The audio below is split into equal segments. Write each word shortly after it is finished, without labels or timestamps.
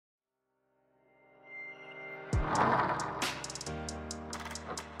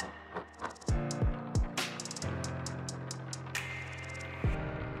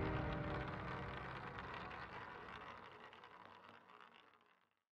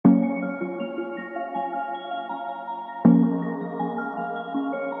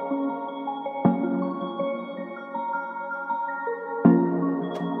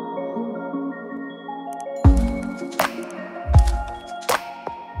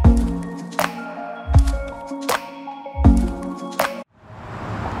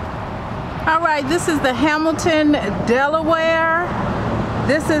right, this is the Hamilton, Delaware.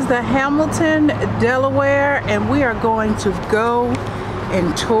 This is the Hamilton, Delaware, and we are going to go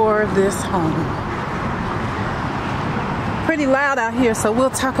and tour this home. Pretty loud out here, so we'll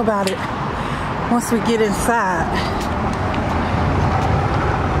talk about it once we get inside.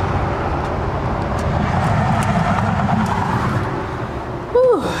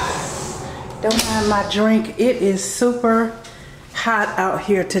 Whew. Don't mind my drink. It is super hot out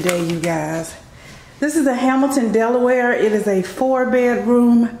here today, you guys. This is the Hamilton, Delaware. It is a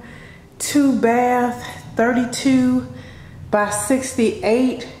 4-bedroom, 2-bath, 32 by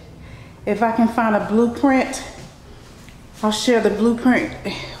 68. If I can find a blueprint, I'll share the blueprint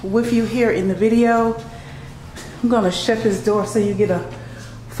with you here in the video. I'm gonna shut this door so you get a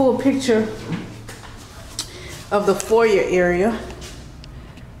full picture of the foyer area.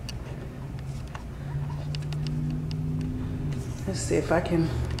 Let's see if I can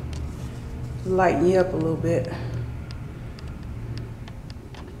lighten you up a little bit.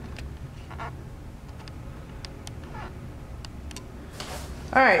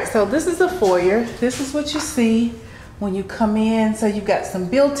 All right, so this is the foyer. This is what you see when you come in. So you've got some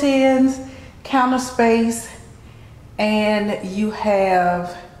built-ins, counter space, and you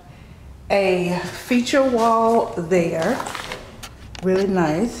have a feature wall there. Really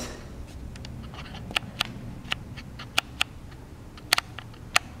nice.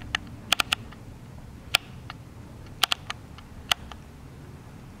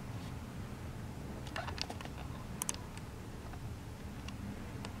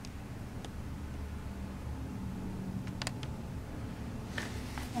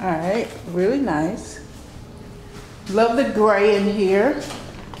 All right, really nice. Love the gray in here.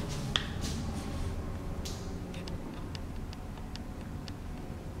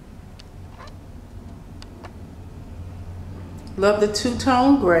 Love the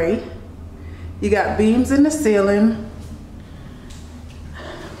two-tone gray. You got beams in the ceiling.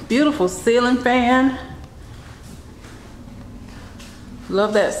 Beautiful ceiling fan.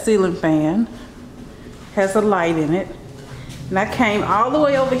 Love that ceiling fan. Has a light in it. And I came all the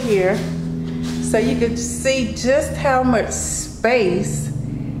way over here so you could see just how much space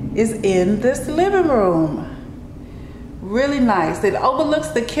is in this living room. Really nice. It overlooks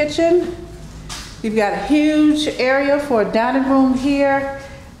the kitchen. You've got a huge area for a dining room here.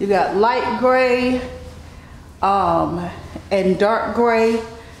 You've got light gray and dark gray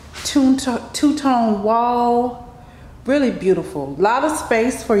two-tone wall. Really beautiful. A lot of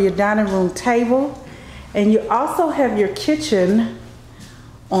space for your dining room table. And you also have your kitchen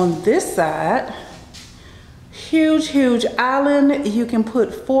on this side. Huge, huge island. You can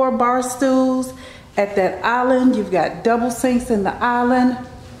put 4 bar stools at that island. You've got double sinks in the island.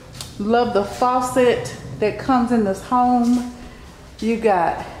 Love the faucet that comes in this home. You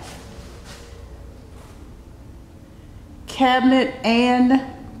got cabinet and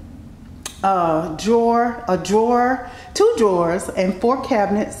two drawers and 4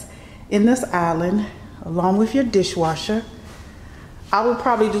 cabinets in this island, along with your dishwasher. I would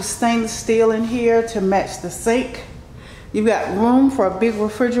probably do stainless steel in here to match the sink. You've got room for a big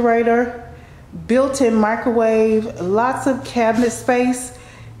refrigerator, built-in microwave, lots of cabinet space.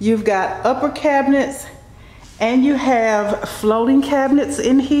 You've got upper cabinets, and you have floating cabinets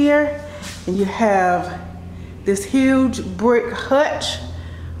in here, and you have this huge brick hutch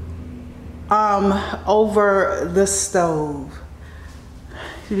over the stove.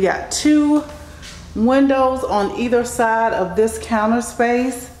 You got 2 windows on either side of this counter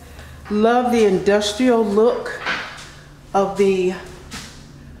space. Love the industrial look of the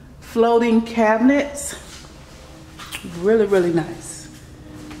floating cabinets. Really, really nice.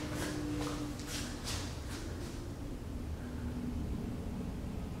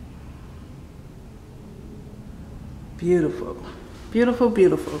 Beautiful, beautiful,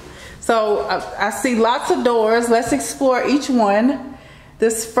 beautiful. So I see lots of doors. Let's explore each one.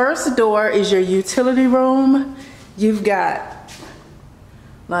 This first door is your utility room. You've got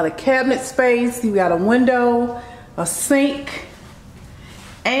a lot of cabinet space. You've got a window, a sink,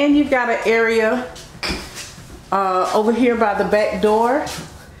 and you've got an area over here by the back door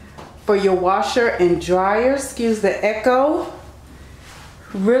for your washer and dryer. Excuse the echo.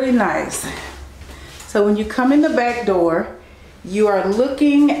 Really nice. So when you come in the back door, you are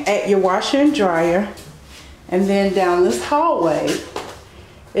looking at your washer and dryer, and then down this hallway,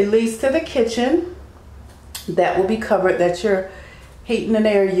 it leads to the kitchen. That will be covered. That's your heating and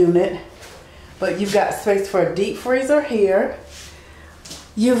air unit. But you've got space for a deep freezer here.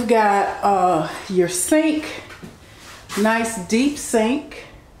 You've got your sink, nice deep sink.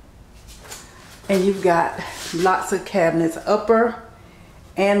 And you've got lots of cabinets, upper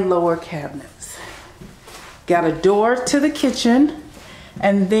and lower cabinets. Got a door to the kitchen.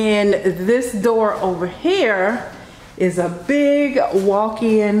 And then this door over here is a big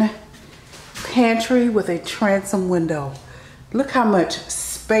walk-in pantry with a transom window. Look how much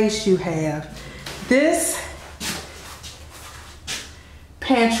space you have. This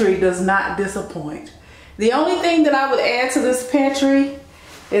pantry does not disappoint. The only thing that I would add to this pantry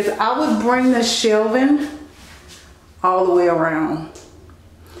is I would bring the shelving all the way around,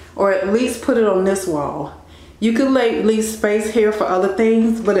 or at least put it on this wall. You could leave space here for other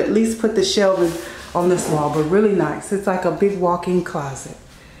things, but at least put the shelving on this wall. But really nice. It's like a big walk-in closet.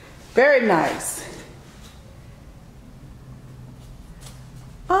 Very nice.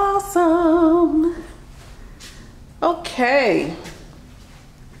 Awesome. Okay.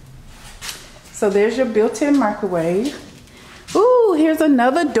 So there's your built-in microwave. Ooh, here's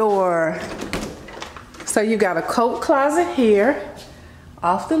another door. So you got a coat closet here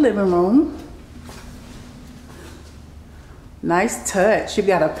off the living room. Nice touch. You've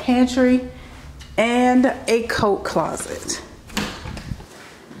got a pantry and a coat closet.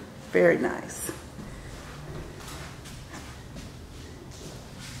 Very nice.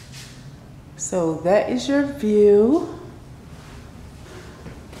 So that is your view.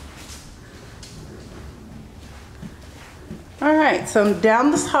 All right, so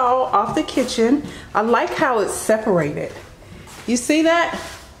down this hall off the kitchen, I like how it's separated. You see that?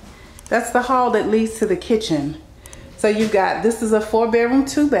 That's the hall that leads to the kitchen. So you've got, this is a 4-bedroom,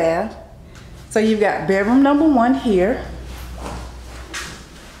 2-bath. So you've got bedroom number 1 here.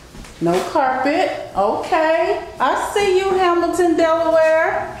 No carpet. Okay, I see you, Hamilton,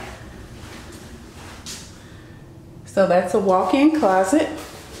 Delaware. So that's a walk-in closet.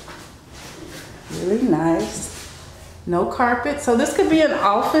 Really nice. No carpet. So this could be an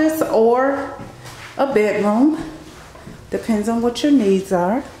office or a bedroom. Depends on what your needs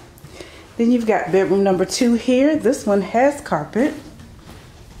are. Then you've got bedroom number 2 here. This one has carpet.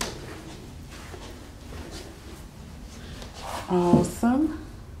 Awesome.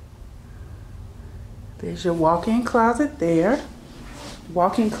 There's your walk-in closet there.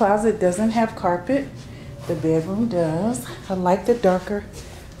 Walk-in closet doesn't have carpet. The bedroom does. I like the darker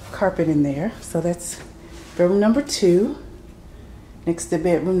carpet in there. So that's bedroom number 2. Next to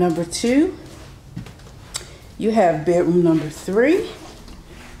bedroom number 2, you have bedroom number 3.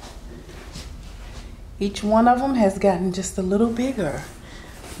 Each one of them has gotten just a little bigger.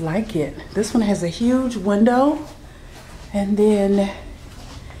 Like it. This one has a huge window and then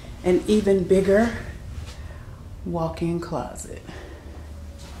an even bigger walk-in closet.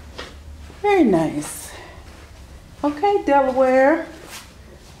 Very nice. Okay, Delaware.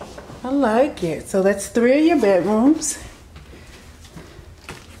 I like it. So that's 3 of your bedrooms.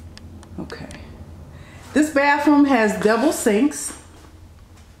 Okay. This bathroom has double sinks.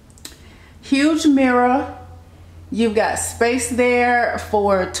 Huge mirror. You've got space there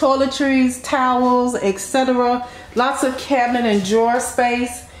for toiletries, towels, etc. Lots of cabinet and drawer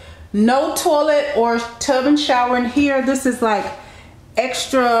space. No toilet or tub and shower in here. This is like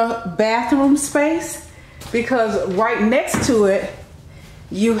extra bathroom space because right next to it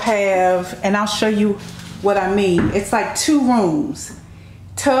you have, and I'll show you what I mean. It's like 2 rooms.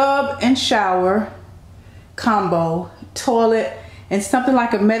 Tub and shower combo, toilet, and something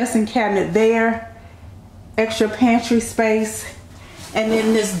like a medicine cabinet there, extra pantry space, and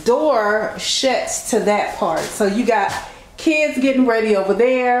then this door shuts to that part. So you got kids getting ready over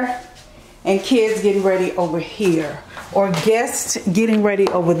there and kids getting ready over here, or guests getting ready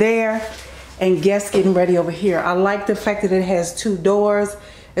over there and guests getting ready over here. I like the fact that it has 2 doors,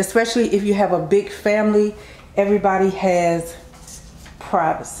 especially if you have a big family. Everybody has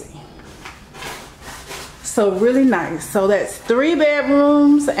privacy. So really nice. So that's 3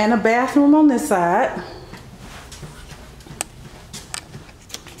 bedrooms and a bathroom on this side.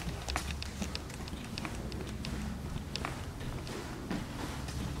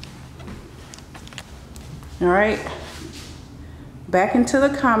 All right, back into the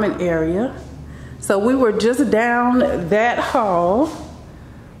common area. So we were just down that hall,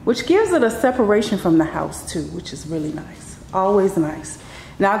 which gives it a separation from the house too, which is really nice. Always nice.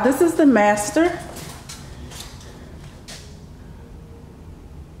 Now this is the master.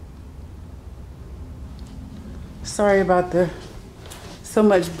 Sorry about the so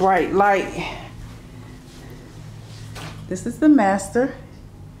much bright light. This is the master.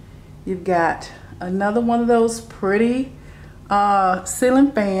 You've got another one of those pretty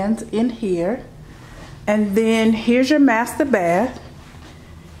ceiling fans in here. And then here's your master bath.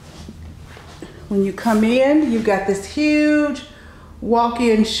 When you come in, you've got this huge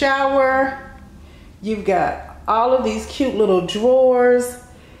walk-in shower. You've got all of these cute little drawers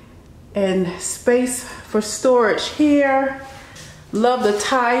and space for storage here. Love the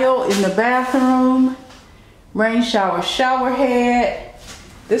tile in the bathroom. Rain shower, shower head.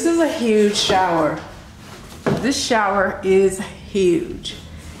 This is a huge shower. This shower is huge.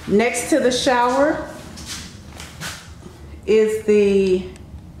 Next to the shower is the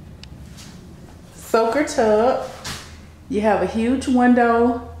soaker tub. You have a huge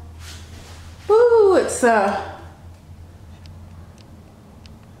window. Ooh, it's got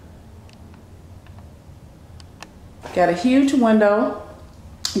a huge window.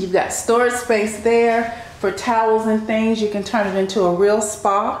 You've got storage space there for towels and things. You can turn it into a real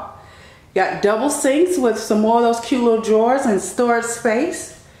spa. Got double sinks with some more of those cute little drawers and storage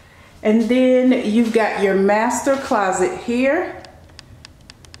space. And then you've got your master closet here.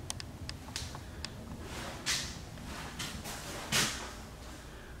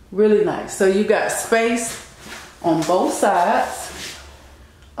 Really nice. So you got space on both sides,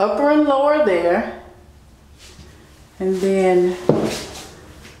 upper and lower there, and then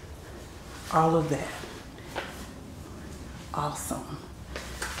all of that. Awesome.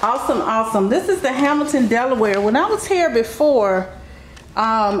 Awesome, awesome. This is the Hamilton, Delaware. When I was here before,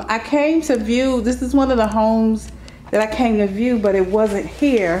 I came to view, this is one of the homes that I came to view, but it wasn't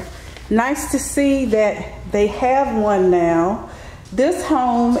here. Nice to see that they have one now. This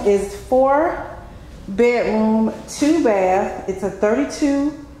home is 4 bedroom, 2 bath. It's a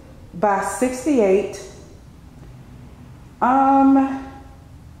 32 by 68.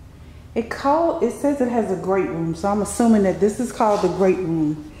 It says it has a great room, so I'm assuming that this is called the great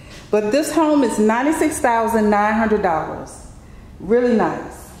room. But this home is $96,900. Really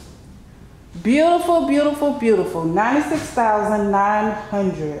nice. Beautiful, beautiful, beautiful.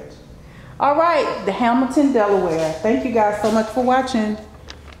 $96,900. All right, the Hamilton, Delaware. Thank you guys so much for watching.